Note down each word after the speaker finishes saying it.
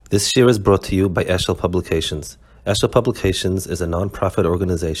This year is brought to you by Eshel Publications. Eshel Publications is a non-profit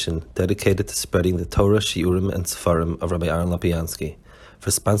organization dedicated to spreading the Torah, Shiurim, and Sefarim of Rabbi Aaron Lopiansky. For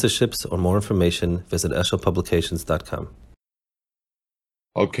sponsorships or more information, visit eshelpublications.com.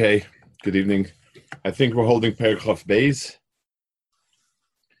 Okay, good evening. I think we're holding Perek Chof Beis.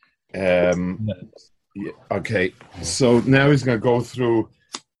 Okay, so now he's going to go through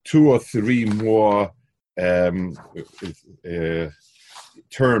 2 or 3 more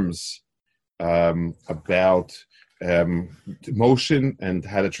terms about motion and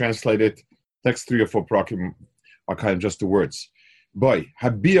how to translate it. Next 3 or 4 prakim are kind of just the words. Boy,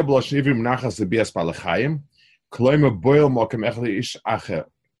 habia b'lashon ivrim nachas lebias balachayim, kloimer boil mokem echli ish acher.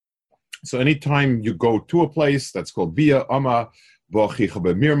 So anytime you go to a place that's called bia, ama, bochicha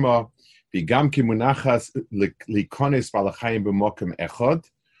b'mirma, v'gam ki munachas likonis balachayim b'mokem echad.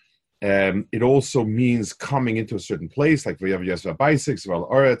 It also means coming into a certain place, like V'yav Yezra Baisik, Zval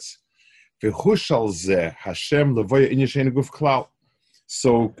Oretz. V'chushal zeh Hashem levoya inyashen guf klal.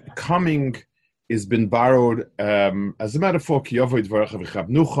 So coming has been borrowed as a metaphor. Ki yavoy dvarecha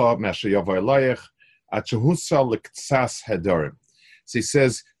v'chabnucha, masher yavoy layich, at shehusal l'ktsas hedarim. So he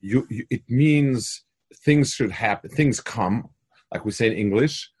says, it means things should happen, things come, like we say in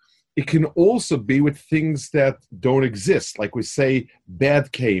English. It can also be with things that don't exist. Like we say,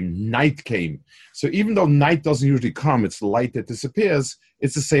 bad came, night came. So even though night doesn't usually come, it's the light that disappears,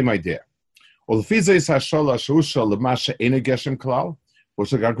 it's the same idea. So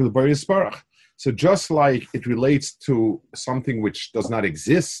just like it relates to something which does not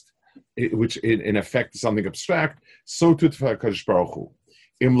exist, which in effect is something abstract, so too for HaKadosh Baruch Hu.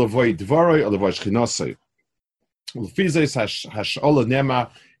 Im levoi dvaroi or levoi shchinosoi. L'fizes hash'ola nema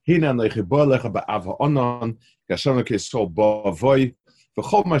Hinan lechibo lecha ba'av ha'onon, Gashem lekesol ba'avoy,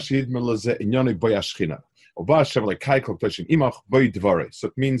 v'chol mashid melazeh inyoni boy ashchina. Oba Hashem lekai kol toshim imach boy dvare. So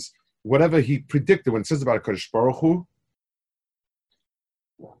it means whatever he predicted when it says about HaKadosh Baruch Hu,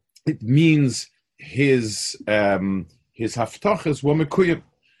 it means his haftachas were mekuyim.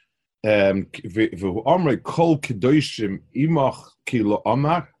 V'hu amrei kol kedoshim imach kilo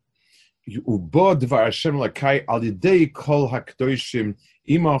amar, ubo dvar Hashem lekai al yidei kol hakdoshim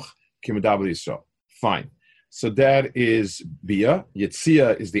imach kimedaber Yisrael. Fine. So that is bia.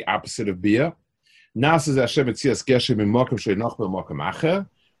 Yetzia is the opposite of bia. Nasas Hashem yetzias geshem in mokem she'enoch b'mokem acher.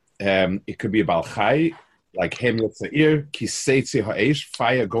 It could be a balchai, like hem yetzair kiseitzi ha'esh,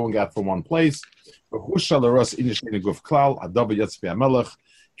 fire going out from one place. V'husha l'ros inishin guf klal adaba yetzpi hamelech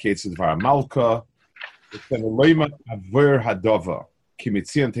kietzi dvar malka. V'ten loyma aver hadova.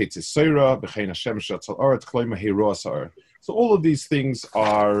 So all of these things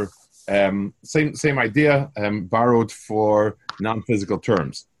are same idea, borrowed for non-physical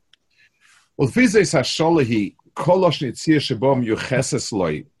terms. So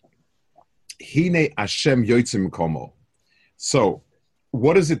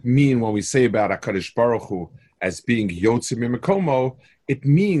what does it mean when we say about HaKadosh Baruch Hu as being Yotzim Mikomo? It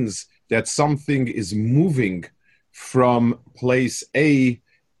means that something is moving from place A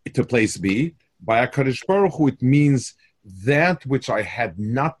to place B. By HaKadosh Baruch Hu, it means that which I had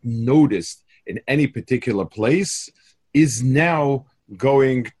not noticed in any particular place is now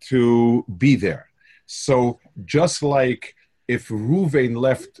going to be there. So just like if Ruvain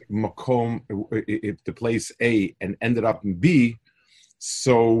left Makom, if the place A and ended up in B,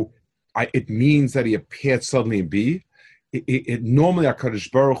 so it means that he appeared suddenly in B. Normally HaKadosh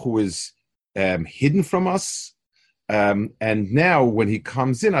Baruch Hu is hidden from us. And now when he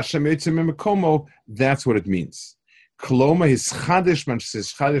comes in, Hashem Yotzim Mekomo, that's what it means. Koloma is chadish man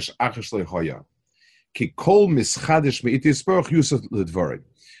says chadish achish lehoya. Ki kol mischadish meitis baruch yusuf ledvarim.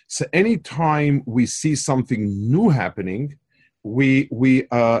 So anytime we see something new happening, we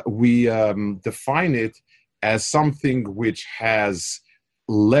define it as something which has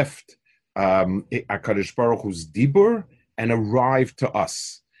left HaKadosh Baruch Hu's dibur and arrived to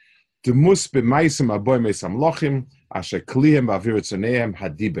us. Demus b'maisim aboy meisam lochim asher klihem ba'aviritzonehem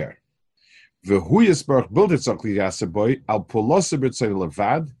hadiber. V'hu yisbarach bilditzach liyasaboy al polosa b'ritzon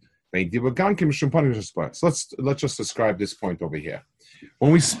levad ve'diber gankim shumpanim shesbar. So let's just describe this point over here.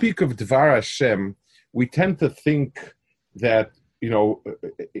 When we speak of Dvar Hashem, we tend to think that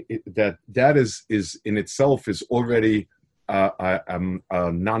that is in itself is already a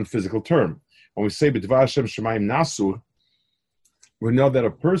non-physical term. When we say B'Dvar Hashem Shemayim Nasu, we know that a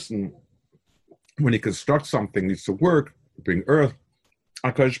person, when he constructs something, needs to work, bring earth.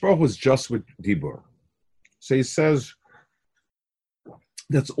 HaKadosh Baruch Hu is just with Dibur. So he says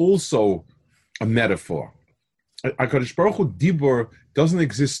that's also a metaphor. HaKadosh Baruch Hu Dibur doesn't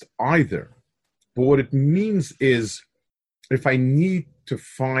exist either. But what it means is, if I need to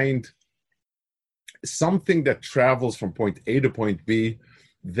find something that travels from point A to point B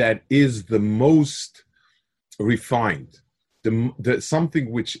that is the most refined, the something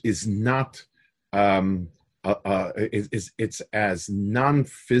which is not it's as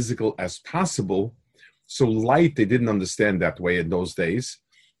non-physical as possible. So light, they didn't understand that way in those days.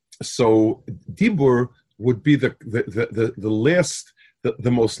 So Dibur would be the last,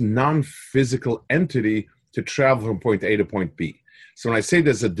 the most non-physical entity to travel from point A to point B. So when I say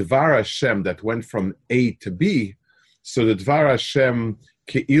there's a Dvar Hashem that went from A to B, so the Dvar Hashem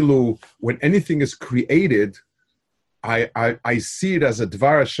Ke'ilu, when anything is created, I see it as a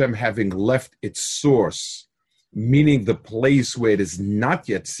Dvar Hashem having left its source, meaning the place where it is not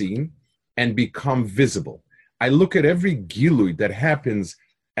yet seen, and become visible. I look at every Gilui that happens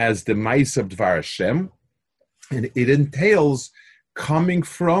as the Mais of Dvar Hashem, and it entails coming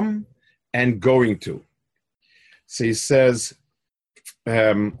from and going to. So he says,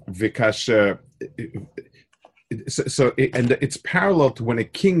 Vikasha. So it's parallel to when a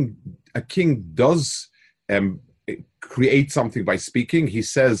king does create something by speaking. He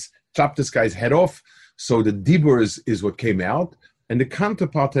says, chop this guy's head off. So the dibur is what came out. And the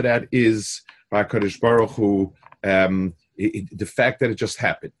counterpart to that is HaKadosh Baruch Hu, the fact that it just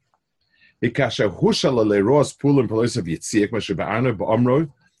happened.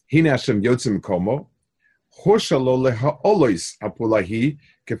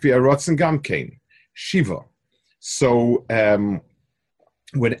 Shiva. So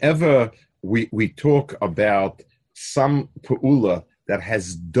whenever we talk about some pu'ula that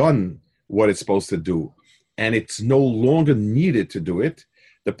has done what it's supposed to do, and it's no longer needed to do it,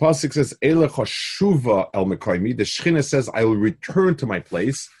 the pasuk says, Elecha shuva el mekoimi. The Shechina says, I will return to my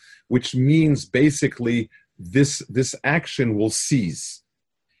place, which means basically this action will cease.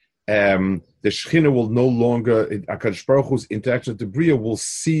 The Shechina will no longer, HaKadosh Baruch Hu's interaction with the Bria will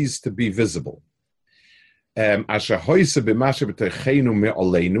cease to be visible. So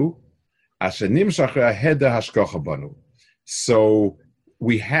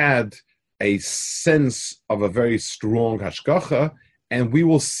we had a sense of a very strong hashgacha, and we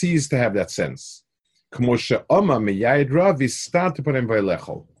will cease to have that sense.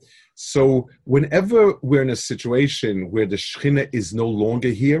 So whenever we're in a situation where the Shechina is no longer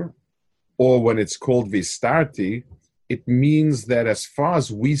here, or when it's called Vistarti, it means that as far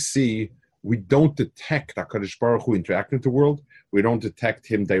as we see, we don't detect HaKadosh Baruch Hu interacting with the world. We don't detect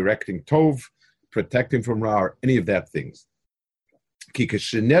him directing Tov, protecting from Ra, or any of that things.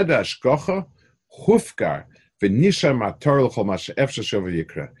 Once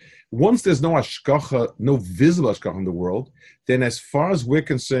there's no hashgacha, no visible hashgacha in the world, then as far as we're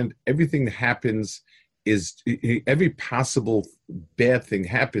concerned, everything that happens every possible bad thing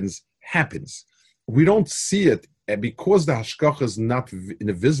happens. We don't see it, and because the hashgacha is not in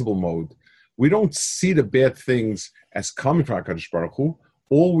a visible mode, we don't see the bad things as coming from HaKadosh Baruch Hu.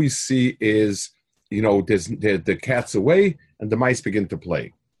 All we see is, the cat's away and the mice begin to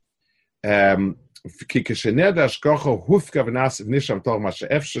play. So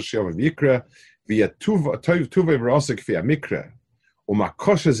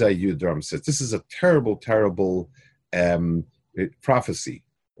this is a terrible, terrible prophecy.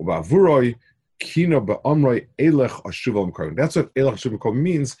 That's what Elech Shuvam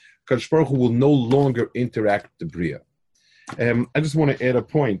means. Kadosh Baruch Hu will no longer interact with the Bria. I just want to add a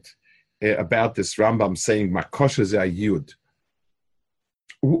point about this Rambam saying Makosha ze Yud.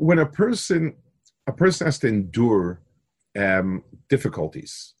 When a person has to endure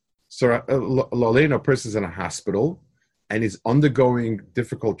difficulties. So a person is in a hospital and is undergoing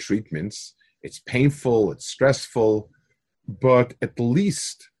difficult treatments. It's painful, it's stressful, but at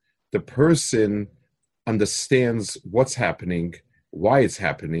least the person understands what's happening, why it's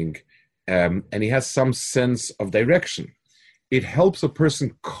happening, and he has some sense of direction. It helps a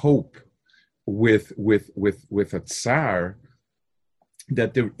person cope with a tsar,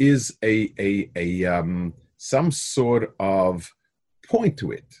 that there is a some sort of point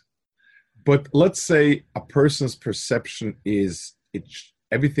to it. But let's say a person's perception is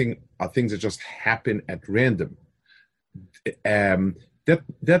things that just happen at random.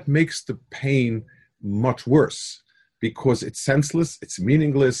 That makes the pain much worse because it's senseless, it's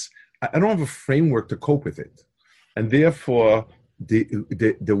meaningless. I don't have a framework to cope with it, and therefore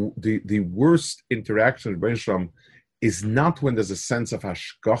the worst interaction with Rebbeinu Shalom is not when there's a sense of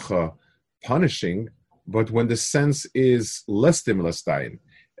hashgacha punishing, but when the sense is less stimulus dying.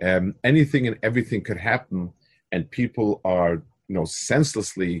 Anything and everything could happen, and people are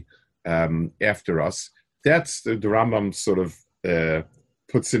senselessly after us. That's the Rambam sort of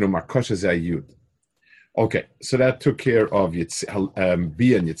puts in a Makosha Zayud. Okay, so that took care of Bia and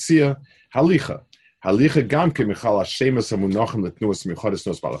Yitzia. Halicha. Halicha gam ke Michal Hashemas Amunachim Letnuas Michodes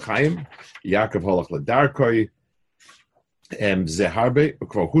Nos Balachayim. Yaakov Holach Ledarkoi. Zeharbe.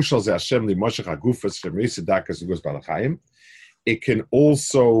 Kvar Hushal Ze Hashem Li Moshech Hagufas Shemrisi Dakas Ugos Balachayim. It can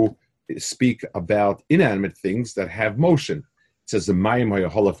also speak about inanimate things that have motion. It says the Mayim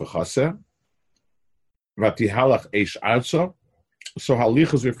Hayaholach V'Chaseh. Vatihalach Eish Arza. So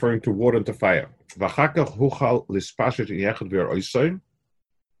Halicha is referring to water and to fire. V'chakach huchal lispashet in yechad v'er oisoin.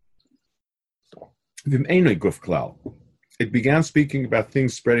 Guf klal. It began speaking about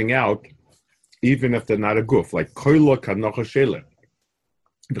things spreading out, even if they're not a guf, like koila kanocha shele.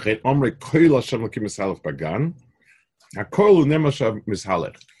 V'chet omre koila shem l'kim mishalech bagan. HaKoilu nemashav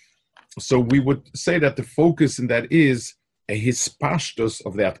mishalech. So we would say that the focus in that is a hispashtus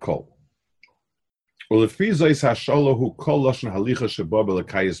of that kol.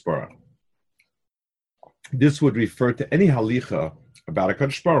 This would refer to any halicha about a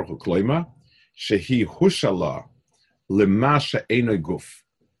Kadosh Baruch Hu. Kloima shehi hushala lemasha einoi guf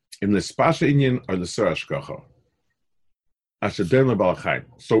im lespasha inyan or lesur hashgacha asher dem lebalachayim.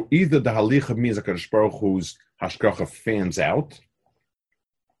 So either the halicha means a Kadosh Baruch Hu's hashgacha fans out,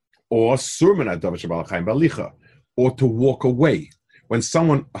 or surman adav shebalachayim balicha, or to walk away. When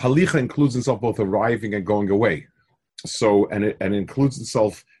someone, halicha includes itself both arriving and going away. So, and it includes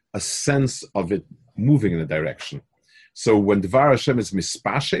itself a sense of it moving in a direction. So when Dvar Hashem is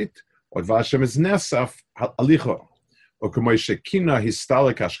mispashet, or Dvar Hashem is nesaf, halicha. Or k'moy shekina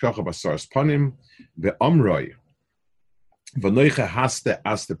histalik hashkacha basaras panim, ve'amroi, v'noicha haste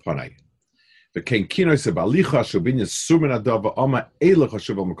aste panai. V'kein kino se balicha, shubinya sumen adav, v'ama eilecha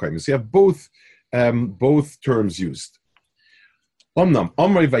shuval mekayim. So you have both terms used. Omnam,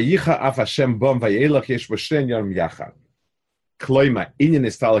 Omri vayicha af Hashem bom vayelach yesh b'shtein yom yachad. Kloima, inyan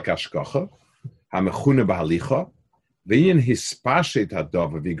istalek hashkacha, hamechune bahalicha, v'inyan hispashet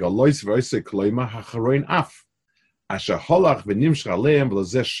hadav, v'galois v'oise kloima hacharoin af, asher holach v'nimsh aleim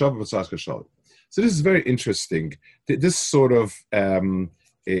v'lazeh shav v'sas kashal. So this is very interesting. This sort of,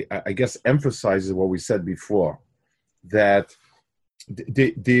 I guess, emphasizes what we said before, that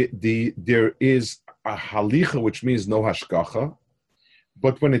there is a halicha, which means no hashkacha.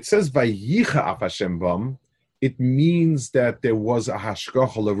 But when it says Vayicha af Hashem bam, it means that there was a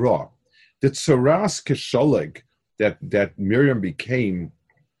hashgacha l'ra. The tzaras kesholeg that Miriam became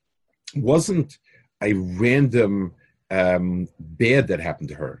wasn't a random bad that happened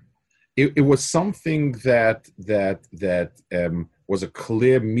to her. It was something that was a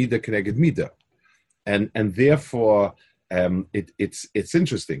clear midah connected midah, and therefore it's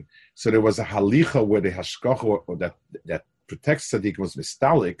interesting. So there was a halicha where the hashgacha that protects tzaddik was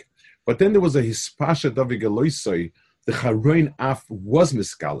mistalik, but then there was a hispasha davi galoisoi. The charoin af was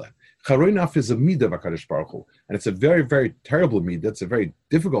miskala. Charoin af is a midah of HaKadosh Baruch Hu, and it's a very, very terrible midah. It's a very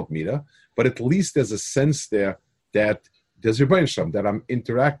difficult midah, but at least there's a sense there that there's Rebbeinu Shalom, that I'm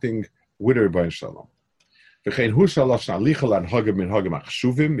interacting with Rebbeinu Shalom. It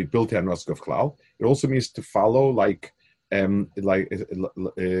also means to follow like a mahalach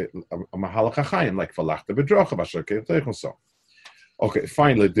hachayim, like falachta bedracha b'asher keitech so. Okay,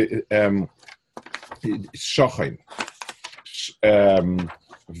 finally, the shachin.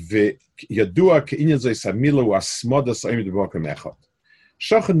 V'yadua ke'inyan zay samila u'asmoda sa'im d'bokem echad.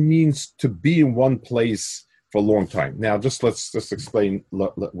 Shachin means to be in one place for a long time. Now, let's explain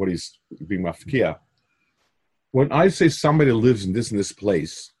what he's being mafkia. When I say somebody lives in this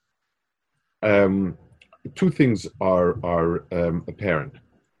place, two things are apparent.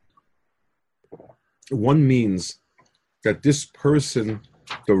 One means that this person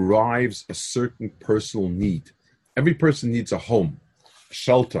derives a certain personal need. Every person needs a home, a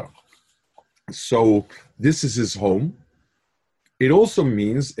shelter. So this is his home. It also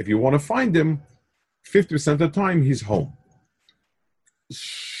means if you want to find him, 50% of the time he's home.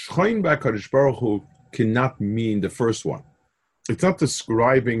 Shchain b'HaKadosh Baruch Hu cannot mean the first one. It's not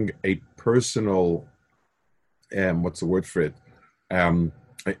describing a personal, what's the word for it? A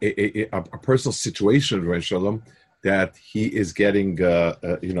personal situation of Rebbeinu Shalom that he is getting,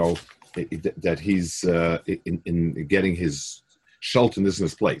 that he's in getting his shelter in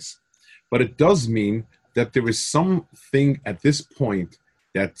this place. But it does mean that there is something at this point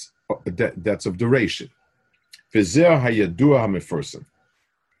that's of duration. V'zeh hayadua hamefursim.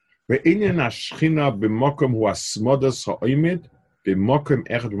 Ve'inyan hashchina b'mokom hu asmodas ha'oimid b'mokom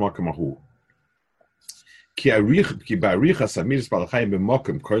echad b'mokom ahu. Ki ba'arichas hamidas balachayim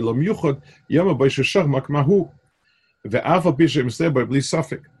b'mokom koilom yuchod yom ha'boishu shach mokom ahu. Ve'afa b'shem steh b'bli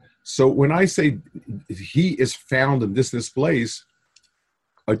safek. So when I say he is found in this place,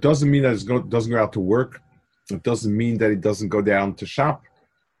 It doesn't mean that he doesn't go out to work. It doesn't mean that he doesn't go down to shop.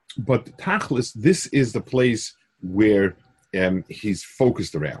 But Tachlis, this is the place where he's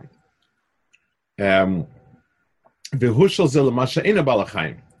focused around. So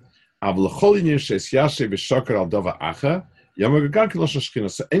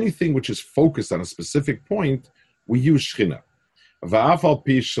anything which is focused on a specific point, we use Shechina.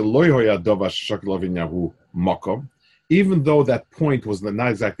 Even though that point was not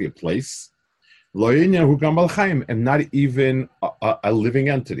exactly a place, and not even a living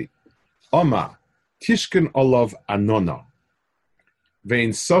entity. Oma, Tishkin Olav Anona.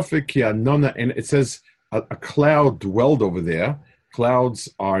 Vein Sofik Anona, and it says a cloud dwelled over there. Clouds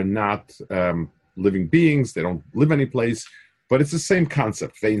are not living beings, they don't live any place, but it's the same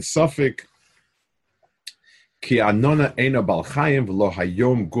concept. Vein Sofik Ki Anona Eina Balchayim V'lo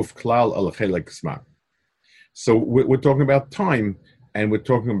Hayom Guf Klal Al Chelek Zman. So we're talking about time, and we're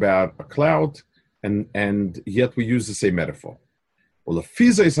talking about a cloud, and yet we use the same metaphor. Well,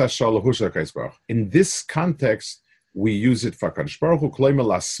 in this context, we use it for Kadosh Baruch Hu. Kloimer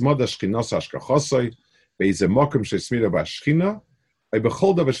lasmada shchinos hashkachosoi beizeh mokum shesmira b'ashchina or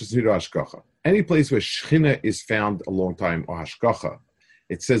b'chol davar shesmira hashkacha. Any place where shchina is found a long time, or hashkacha,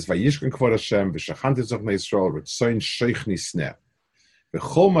 it says vayishkan kvod Hashem v'shachanti zoch neYisrael ritzoin sheich nisneh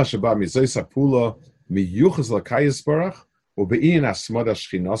v'chol ma sheba mizois hapula miyuchas l'kayis barach u'be'in asmada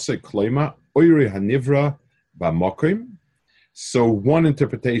shchinosoi kloimer oiri hanivra b'mokim. So one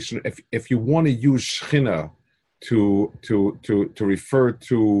interpretation, if you want to use Shechina to refer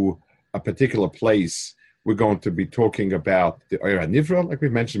to a particular place, we're going to be talking about the Oyer HaNivra, like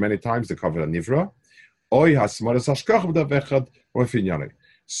we've mentioned many times, the Kavod HaNivra, Oy HaSmaras HaShkach B'Davechad, or Finyane.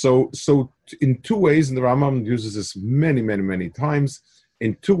 So in two ways, and the Rambam uses this many times,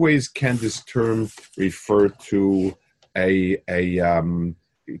 in two ways can this term refer to HaKadosh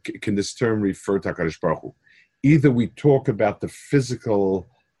Baruch Hu. Either we talk about the physical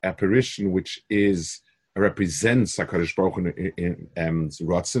apparition, which represents HaKadosh Baruch Hu in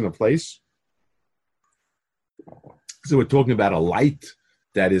Ratzin, a place. So we're talking about a light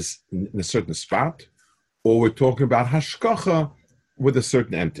that is in a certain spot, or we're talking about Hashkacha with a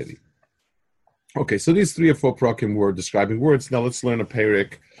certain entity. Okay, so these 3 or 4 prakim were describing words. Now let's learn a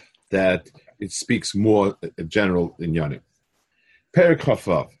perik that it speaks more general in Yanim. Perik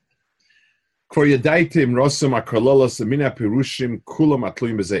Chafav.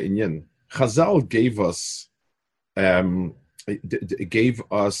 Chazal gave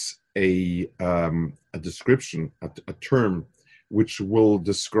us a description, a term, which will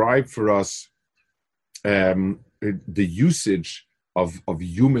describe for us the usage of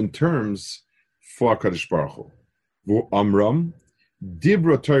human terms for HaKadosh Baruch Hu. Amram,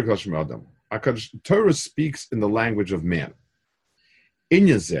 Dibra Torah Adam. Torah speaks in the language of man.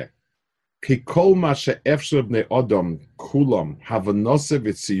 Inyazeh. Kikol ma she'efshar bnei Adam kulam havanose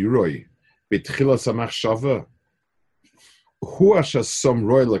v'tziroi b'tchilas hamachshava hu asher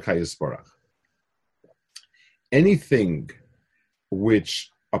somroi l'kayis barach. Anything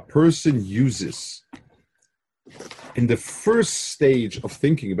which a person uses in the first stage of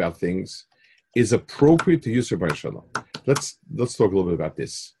thinking about things is appropriate to use for Baruch Shalom. Let's talk a little bit about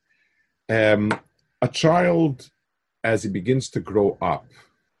this. A child, as he begins to grow up,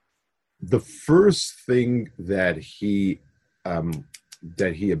 the first thing that he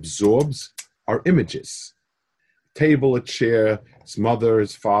absorbs are images: table, a chair, his mother,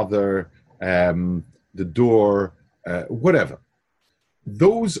 his father, the door, whatever.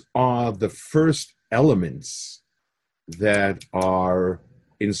 Those are the first elements that are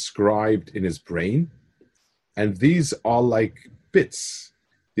inscribed in his brain, and these are like bits.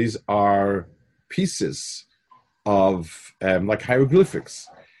 These are pieces of like hieroglyphics.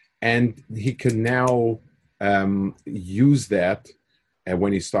 And he can now use that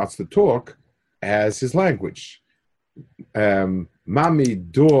when he starts to talk as his language.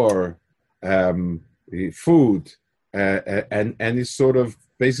 Mami, door, food, and he sort of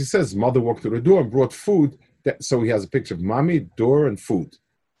basically says, mother walked through the door and brought food. So he has a picture of mami, door, and food.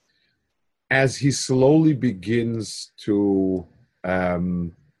 As he slowly begins to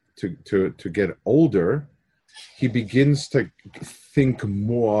get older, he begins to think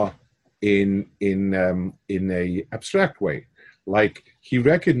more in a abstract way. Like, he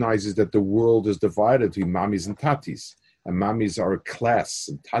recognizes that the world is divided between mamis and tatis, and mamis are a class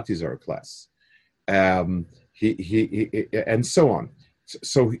and tatis are a class. He and so on.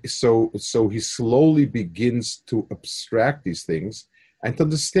 So he slowly begins to abstract these things and to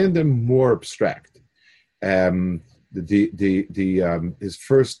understand them more abstract. The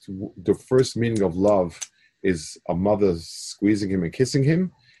first meaning of love is a mother squeezing him and kissing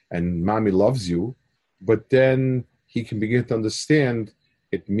him, and mommy loves you, but then he can begin to understand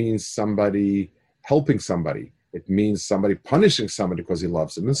it means somebody helping somebody. It means somebody punishing somebody because he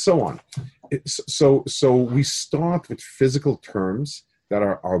loves him, and so on. So we start with physical terms that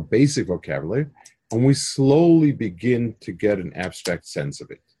are our basic vocabulary, and we slowly begin to get an abstract sense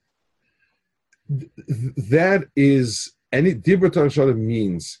of it. That is, any Dibur Torah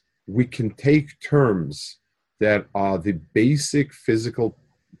means we can take terms that are the basic physical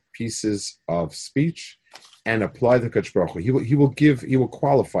pieces of speech and apply the Kadosh Baruch Hu. He will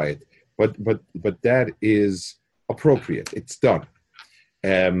qualify it, but that is appropriate. It's done.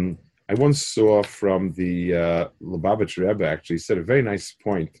 I once saw from the Lubavitch Rebbe, actually, he said a very nice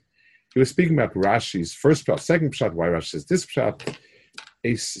point. He was speaking about Rashi's first pshat, second pshat, why Rashi says this pshat.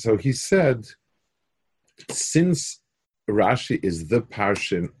 So he said, since Rashi is the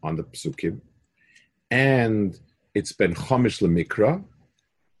parshin on the psukim, and it's ben chomish lemikra,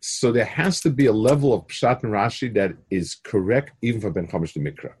 so there has to be a level of pshat and Rashi that is correct even for ben chomish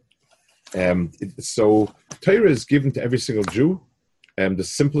lemikra. So Torah is given to every single Jew, the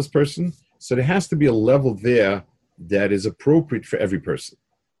simplest person. So there has to be a level there that is appropriate for every person.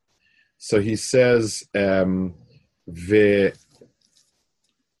 So he says, and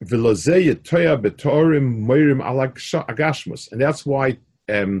that's why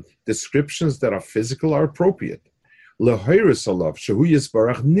descriptions that are physical are appropriate. So here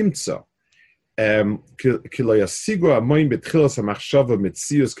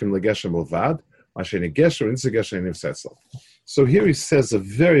he says a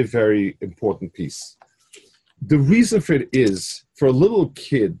very, very important piece. The reason for it is, for a little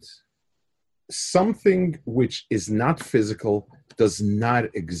kid, something which is not physical does not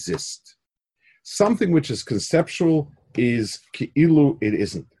exist. Something which is conceptual is ki'ilu, it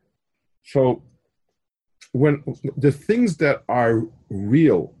isn't. So when the things that are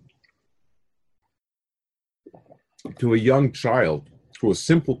real to a young child, to a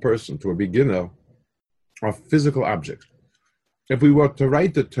simple person, to a beginner, are physical objects. If we were to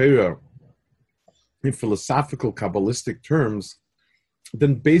write the Torah in philosophical, Kabbalistic terms,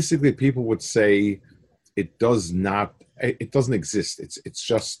 then basically people would say it doesn't exist. It's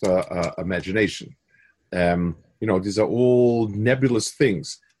just imagination. These are all nebulous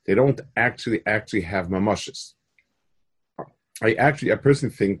things. They don't actually have mamashes. I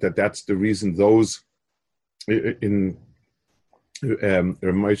personally think that that's the reason those in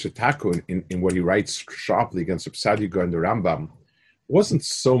Moshe Taku in what he writes sharply against Reb Sadiga and the Rambam wasn't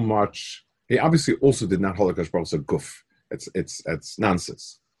so much. He obviously also did not hold Hakadosh Baruch Hu as a guf. It's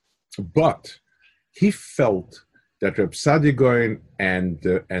nonsense. But he felt that Reb Sadiga and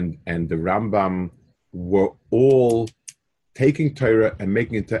the Rambam were all taking Torah and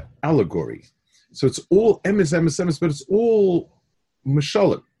making it into allegory. So it's all emes, but it's all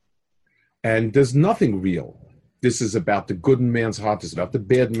mashalim. And there's nothing real. This is about the good man's heart. This is about the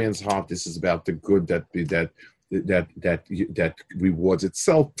bad man's heart. This is about the good that rewards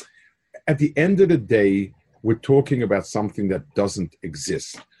itself. At the end of the day, we're talking about something that doesn't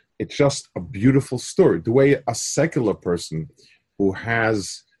exist. It's just a beautiful story. The way a secular person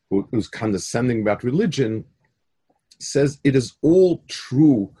who's condescending about religion says it is all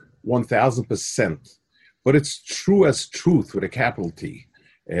true 1,000%, but it's true as truth with a capital T.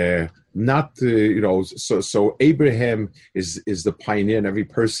 So Abraham is the pioneer in every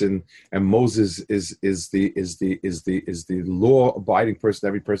person, and Moses is the law-abiding person,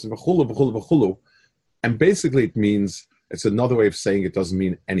 every person. V'chulu, v'chulu, v'chulu. And basically, it means, it's another way of saying it doesn't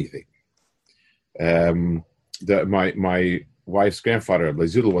mean anything. My wife's grandfather,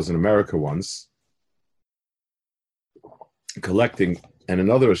 Blazula, was in America once collecting, and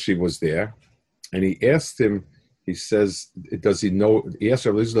another she was there, and he asked him. He says, does he know? He asked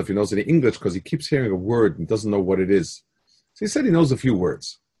Rabbi Blazula if he knows any English because he keeps hearing a word and doesn't know what it is. So he said he knows a few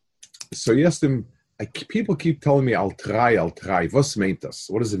words. So he asked him, people keep telling me, I'll try. Was meint das?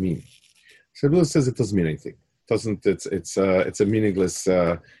 What does it mean? So Blazula says it doesn't mean anything. It's a meaningless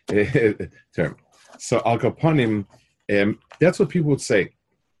term. So al kapanim, that's what people would say.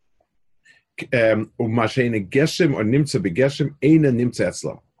 Mashene geshem or nimtza begeshem, eina nimtza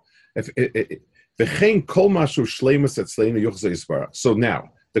etzlam. So now,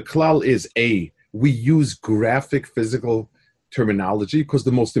 the klal is we use graphic physical terminology because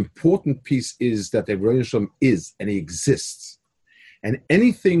the most important piece is that the Rebbeinu Shalom is and he exists. And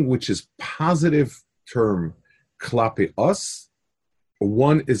anything which is positive term klapi us,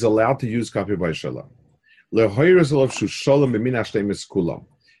 one is allowed to use klapi by shalom.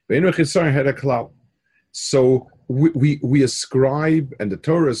 So we ascribe, and the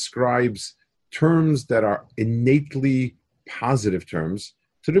Torah ascribes terms that are innately positive terms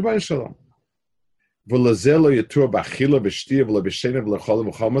to the Rebbeinu Shalom.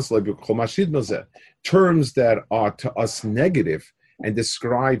 Terms that are to us negative and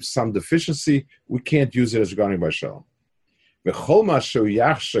describe some deficiency, we can't use it as regarding Rebbeinu Shalom.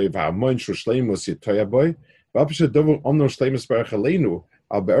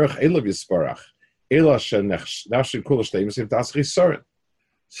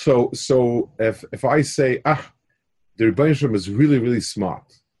 So if I say, the Rebbeinu Shalom is really, really smart.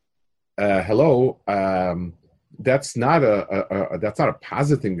 That's not a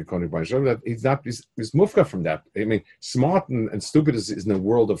positive thing. That he's mufka from that. I mean, smart and stupid is in the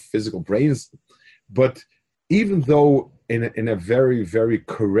world of physical brains, but even though in a very, very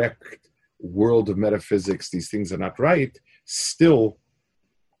correct world of metaphysics, these things are not right, still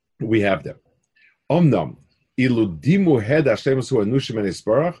we have them. Omnam iludimu hed Hashem hu anushim en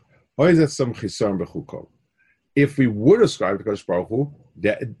isbarach, hoizet some chisaron bechuko. If we would ascribe to Kadosh Baruch Hu,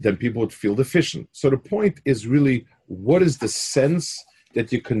 then people would feel deficient. So the point is really, what is the sense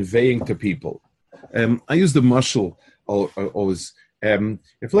that you're conveying to people? I use the mashal always.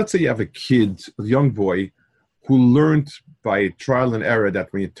 If let's say you have a kid, a young boy, who learned by trial and error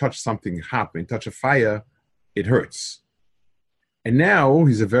that when you touch something hot, when you touch a fire, it hurts. And now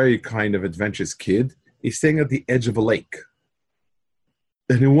he's a very kind of adventurous kid. He's staying at the edge of a lake.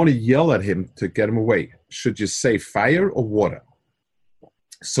 And you want to yell at him to get him away. Should you say fire or water?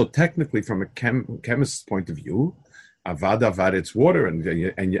 So technically, from a chemist's point of view, avad, it's water,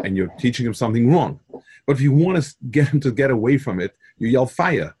 and you're teaching him something wrong. But if you want to get him to get away from it, you yell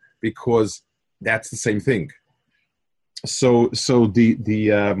fire, because that's the same thing. So the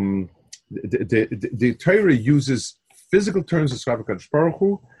Torah uses physical terms to describe Kadosh Baruch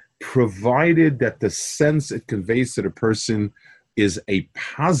Hu, provided that the sense it conveys to the person is a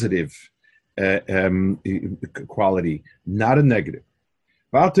positive quality, not a negative.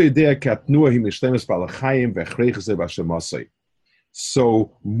 So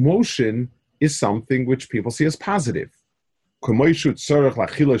motion is something which people see as positive.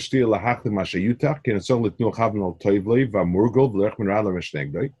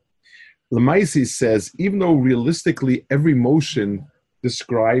 Lamaisi says, even though realistically every motion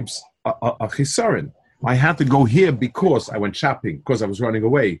describes a chisaron. I had to go here because I went shopping, because I was running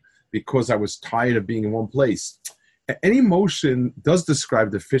away, because I was tired of being in one place. Any motion does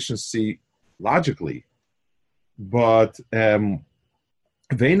describe deficiency logically, but but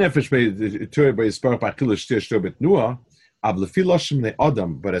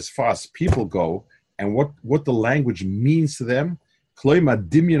as far as people go and what the language means to them, so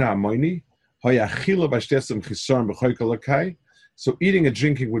eating and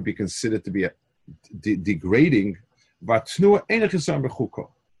drinking would be considered to be degrading,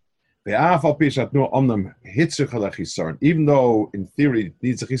 even though in theory it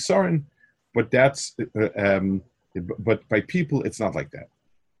needs a chisaron, but but by people it's not like that.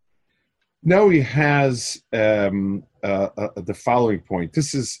 Now he has the following point.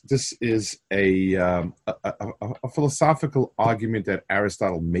 This is a philosophical argument that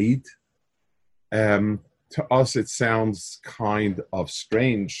Aristotle made. To us, it sounds kind of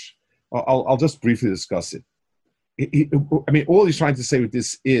strange. I'll just briefly discuss it. All he's trying to say with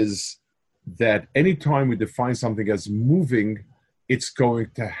this is that anytime we define something as moving, it's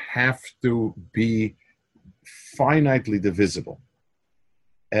going to have to be finitely divisible.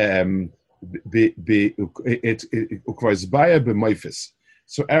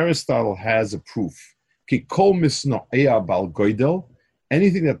 So Aristotle has a proof.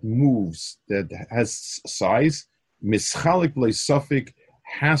 Anything that moves, that has size, mischalik b'leisafik,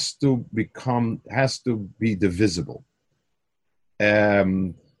 has to be divisible.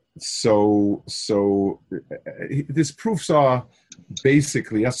 So these proofs are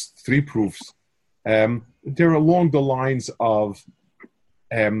basically, that's three proofs. They're along the lines of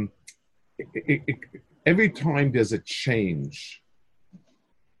every time there's a change,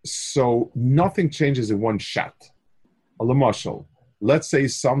 so nothing changes in one shot. Lamashal, let's say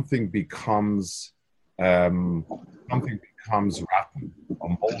something becomes rotten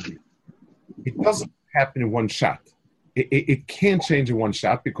or moldy. It doesn't happen in one shot. It can't change in one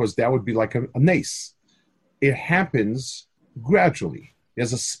shot because that would be like a nace. It happens gradually.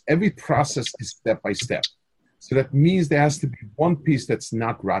 Every process is step by step. So that means there has to be one piece that's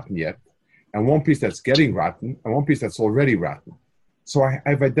not rotten yet, and one piece that's getting rotten, and one piece that's already rotten. So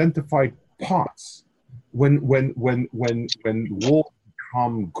I've identified parts. When walls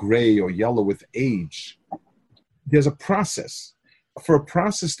become gray or yellow with age, there's a process. For a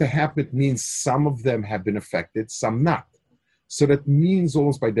process to happen, it means some of them have been affected, some not. So that means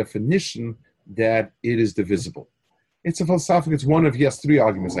almost by definition that it is divisible. It's a philosophical. It's one of he has three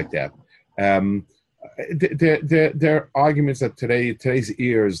arguments like that. There are arguments that today's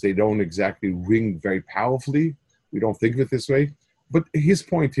ears they don't exactly ring very powerfully. We don't think of it this way. But his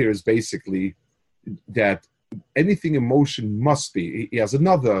point here is basically that anything in motion must be. He has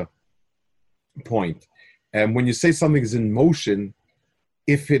another point, and when you say something is in motion,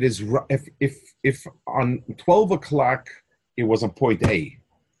 if it is if on 12 o'clock it was on point A,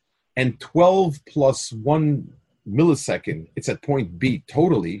 and 12 plus 1 millisecond it's at point B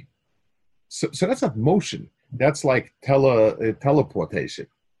totally. So that's not motion. That's like teleportation.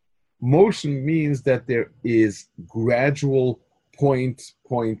 Motion means that there is gradual point.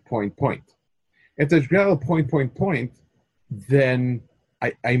 If there's gradual point, then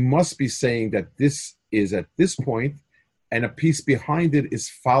I must be saying that this is at this point, and a piece behind it is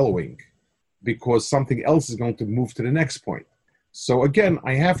following, because something else is going to move to the next point. So again,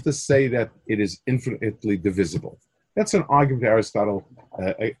 I have to say that it is infinitely divisible. That's an argument Aristotle,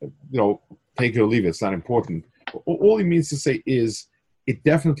 take it or leave it, it's not important. All he means to say is, it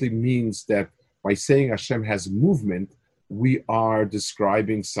definitely means that by saying Hashem has movement, we are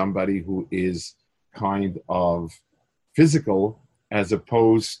describing somebody who is kind of physical as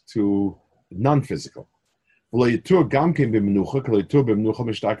opposed to non-physical. You can't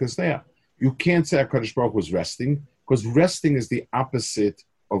say HaKadosh Baruch Hu was resting, because resting is the opposite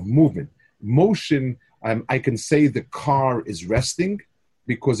of movement. Motion, I can say the car is resting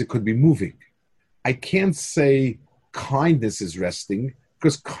because it could be moving. I can't say kindness is resting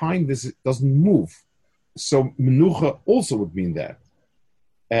because kindness doesn't move. So menucha also would mean that.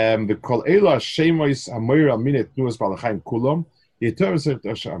 The kol ela shemois amoira minet nuas balachayim kulam yeter zeh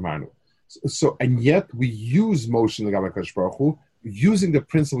amarnu. So and yet we use motion in HaKadosh Baruch Hu using the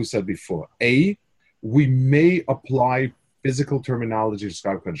principle we said before. A, we may apply physical terminology to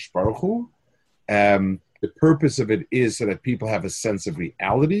HaKadosh Baruch Hu. The purpose of it is so that people have a sense of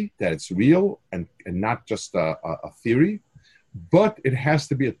reality, that it's real and not just a theory. But it has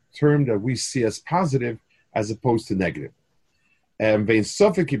to be a term that we see as positive as opposed to negative. All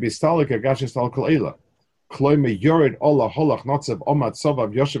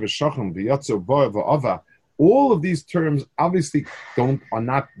of these terms obviously are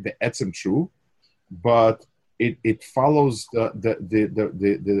not the etzem true, but it follows the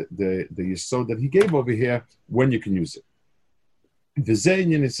yesod that he gave over here when you can use it. It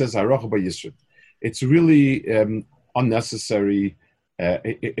says it's really unnecessary.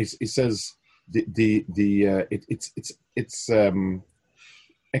 It says it's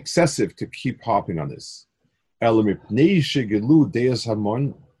excessive to keep harping on this.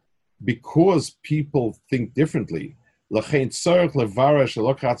 Because people think differently. Since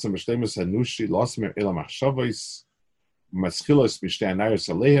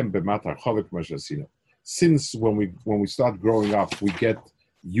when we start growing up, we get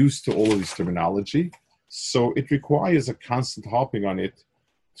used to all of this terminology. So it requires a constant harping on it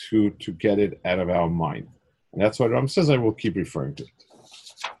to get it out of our mind. And that's why Ram says I will keep referring to it.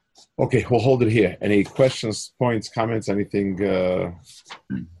 Okay, we'll hold it here. Any questions, points, comments, anything?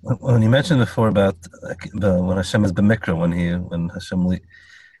 When you mentioned before about when Hashem is b'mikra, when Hashem does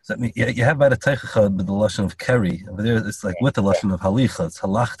that mean you have by the teichachad with the lashon of keri? Over there, it's like with the lashon of halicha. It's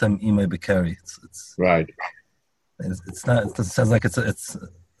halachtem imay b'keri. It's right. It's not. It sounds like it's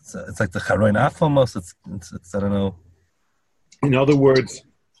like the charoin af almost. It's I don't know. In other words,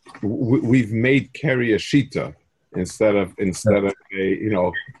 we've made keri a shita instead of a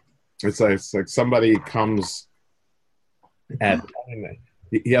It's like somebody comes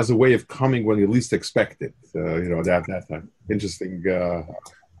he has a way of coming when you least expect it. That interesting.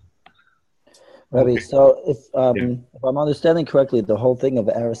 Rabbi, so if I'm understanding correctly, the whole thing of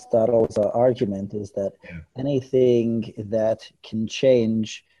Aristotle's argument is that anything that can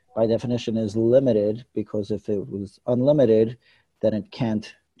change by definition is limited, because if it was unlimited, then it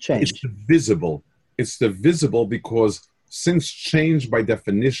can't change. It's divisible. It's divisible because since change by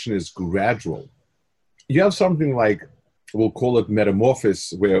definition is gradual, you have something like, we'll call it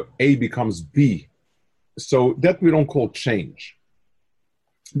metamorphosis, where A becomes B. So that we don't call change,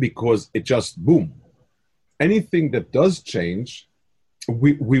 because it just boom. Anything that does change,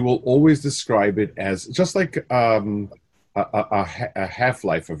 we will always describe it as just like a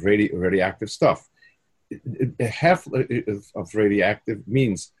half-life of radioactive stuff. A half-life of radioactive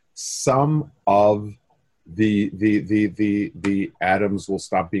means some of the atoms will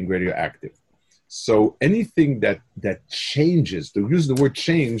stop being radioactive. So anything that changes, the use of the word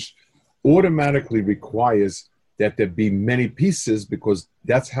change automatically requires that there be many pieces, because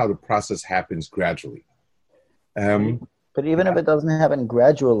that's how the process happens gradually. But even if it doesn't happen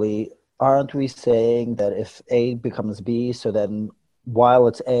gradually, aren't we saying that if A becomes B, so then while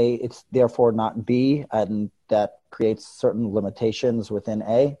it's A, it's therefore not B, and that creates certain limitations within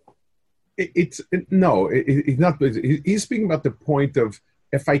A? He's not. He's speaking about the point of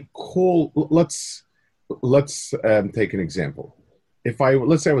if I call. Let's take an example.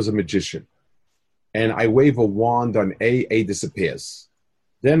 Let's say I was a magician, and I wave a wand on A disappears.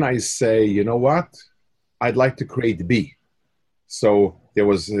 Then I say, you know what? I'd like to create B. So there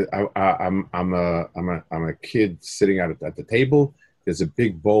was I'm a kid sitting at the table. There's a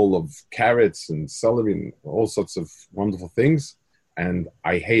big bowl of carrots and celery and all sorts of wonderful things, and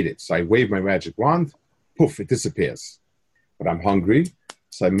I hate it. So I wave my magic wand, poof, it disappears. But I'm hungry,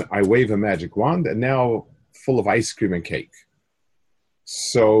 so I wave a magic wand, and now full of ice cream and cake.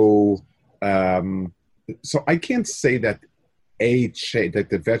 So I can't say that that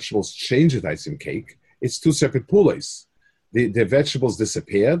the vegetables change the ice cream cake. It's two separate pullets. The vegetables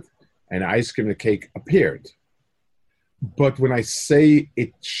disappeared, and ice cream and cake appeared. But when I say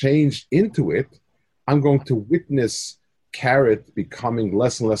it changed into it, I'm going to witness carrot becoming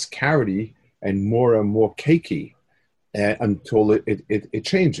less and less carroty and more cakey until it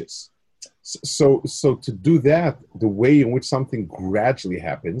changes. So to do that, the way in which something gradually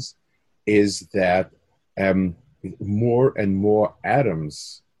happens is that more and more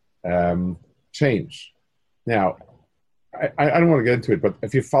atoms change. Now, I don't want to get into it, but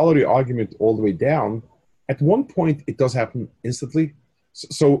if you follow the argument all the way down, at one point it does happen instantly.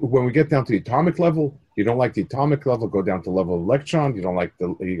 So when we get down to the atomic level, you don't like the atomic level, go down to the level of electron. You don't like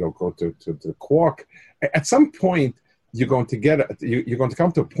go to the quark. At some point, you're going to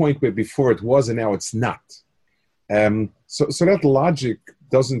come to a point where before it was and now it's not. So that logic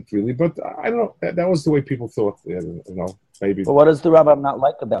doesn't really, but I don't know. That was the way people thought. Maybe. But what does the Rambam not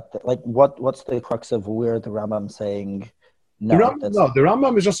like about that? Like, what's the crux of where the Rambam saying no? The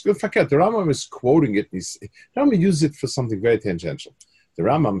Rambam is just forget. The Rambam is quoting it. The Rambam uses it for something very tangential. The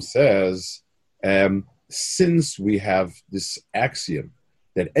Rambam says, since we have this axiom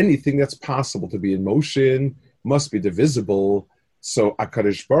that anything that's possible to be in motion must be divisible, so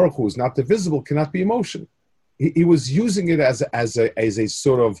HaKadosh Baruch Hu is not divisible, cannot be in motion. He was using it as a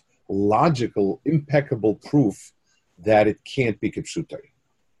sort of logical, impeccable proof that it can't be kipshutai.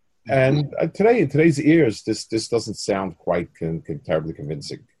 And in today's ears, this doesn't sound quite terribly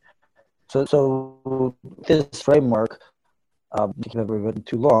convincing. So this framework, to keep everybody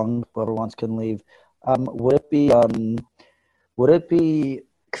too long, whoever wants can leave. Would it be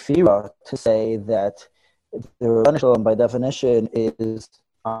kfira to say that the Rebbeinu by definition is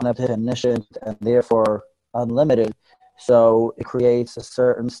omnipotent and therefore unlimited, so it creates a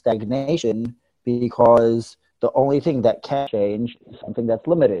certain stagnation because the only thing that can change is something that's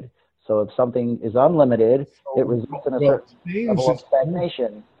limited. So if something is unlimited, it results in a certain level of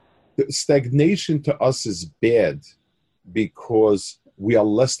stagnation. The stagnation to us is bad because we are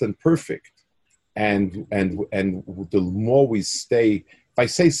less than perfect. And the more we stay, if I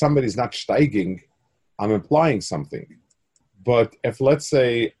say somebody's not steiging, I'm implying something. But if, let's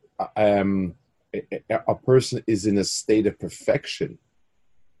say, a person is in a state of perfection,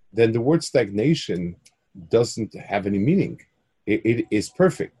 then the word stagnation doesn't have any meaning. It is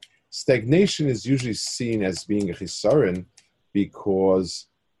perfect. Stagnation is usually seen as being a chisaron because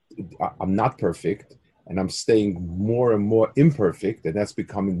I'm not perfect and I'm staying more and more imperfect, and that's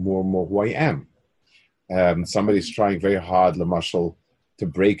becoming more and more who I am. Somebody's trying very hard, Lamashal, to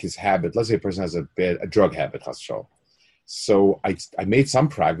break his habit. Let's say a person has a drug habit, so I made some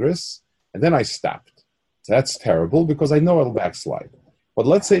progress and then I stopped. So that's terrible because I know I'll backslide. But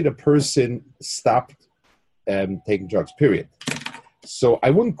let's say the person stopped taking drugs, period. So I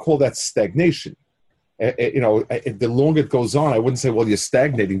wouldn't call that stagnation. The longer it goes on, I wouldn't say, well, you're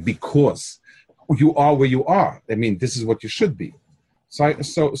stagnating because you are where you are. I mean, this is what you should be. So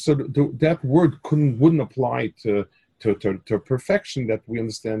that word wouldn't apply to perfection that we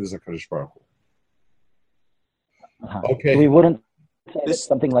understand as a HaKadosh Baruch Hu. Okay. We wouldn't say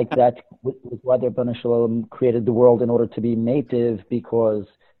something like that with why the Rebbeinu Shalom created the world in order to be native because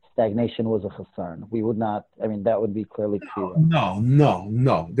stagnation was a chasarn. We would not. I mean, that would be clearly clear. No.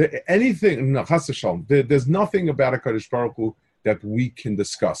 Chas v'shalom. There's nothing about HaKadosh Baruch Hu that we can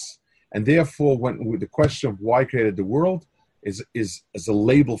discuss, and therefore, when the question of why created the world is a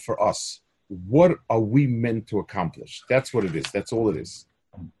label for us. What are we meant to accomplish? That's what it is. That's all it is.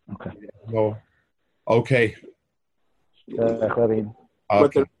 Okay. So, okay. But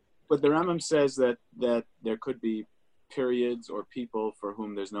the Rambam says that there could be periods or people for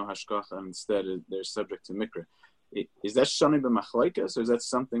whom there's no hashgacha, and instead they're subject to mikra. Is that shani b'machlokes, or is that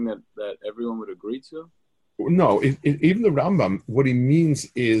something that everyone would agree to? No, even the Rambam, what he means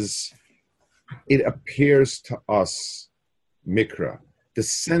is it appears to us mikra. The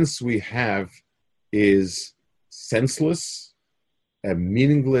sense we have is senseless,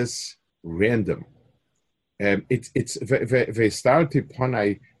 meaningless, random. It's Vestarti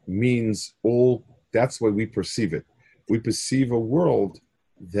Panai means all. That's why we perceive it. We perceive a world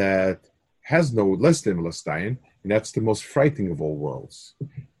that has no less than Palestine, and that's the most frightening of all worlds.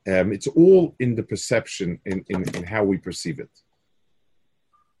 It's all in the perception, in how we perceive it.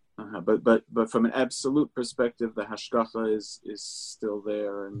 But from an absolute perspective, the hashgacha is still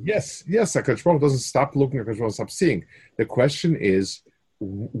there. And Yes. HaKadosh Baruch Hu doesn't stop looking. HaKadosh Baruch Hu doesn't stop seeing. The question is,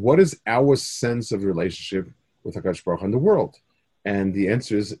 what is our sense of relationship with HaKadosh Baruch Hu in the world? And the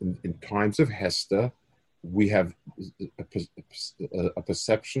answer is, in times of Hester, we have a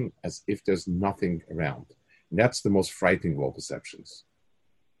perception as if there's nothing around. And that's the most frightening of all perceptions.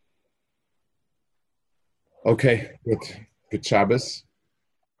 Okay, good Shabbos.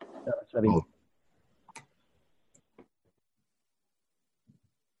 Yeah,